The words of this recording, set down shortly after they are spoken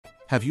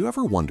Have you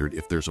ever wondered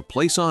if there's a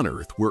place on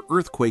Earth where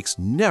earthquakes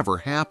never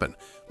happen?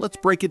 Let's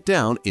break it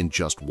down in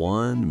just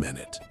 1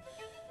 minute.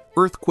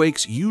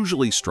 Earthquakes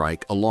usually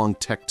strike along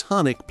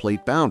tectonic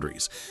plate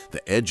boundaries,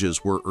 the edges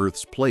where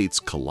Earth's plates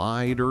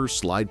collide or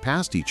slide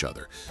past each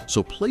other,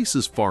 so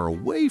places far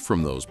away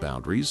from those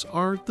boundaries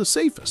are the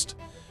safest.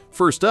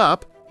 First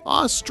up,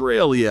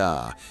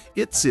 Australia.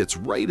 It sits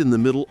right in the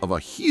middle of a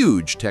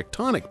huge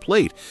tectonic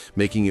plate,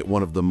 making it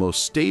one of the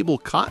most stable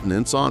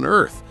continents on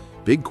Earth.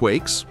 Big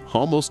quakes,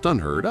 almost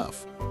unheard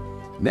of.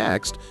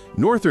 Next,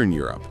 Northern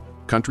Europe.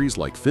 Countries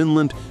like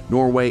Finland,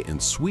 Norway,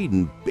 and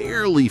Sweden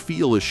barely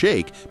feel a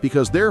shake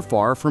because they're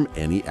far from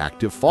any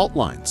active fault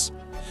lines.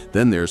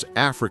 Then there's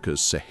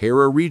Africa's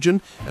Sahara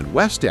region and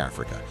West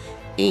Africa,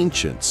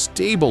 ancient,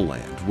 stable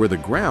land where the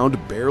ground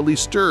barely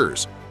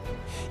stirs.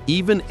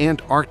 Even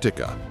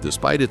Antarctica,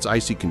 despite its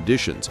icy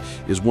conditions,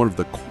 is one of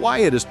the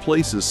quietest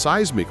places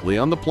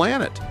seismically on the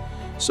planet.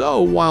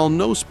 So, while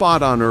no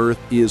spot on Earth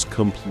is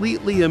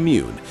completely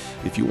immune,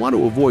 if you want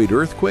to avoid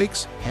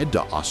earthquakes, head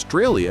to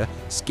Australia,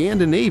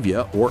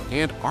 Scandinavia, or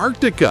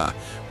Antarctica,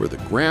 where the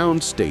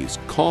ground stays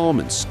calm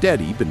and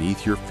steady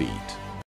beneath your feet.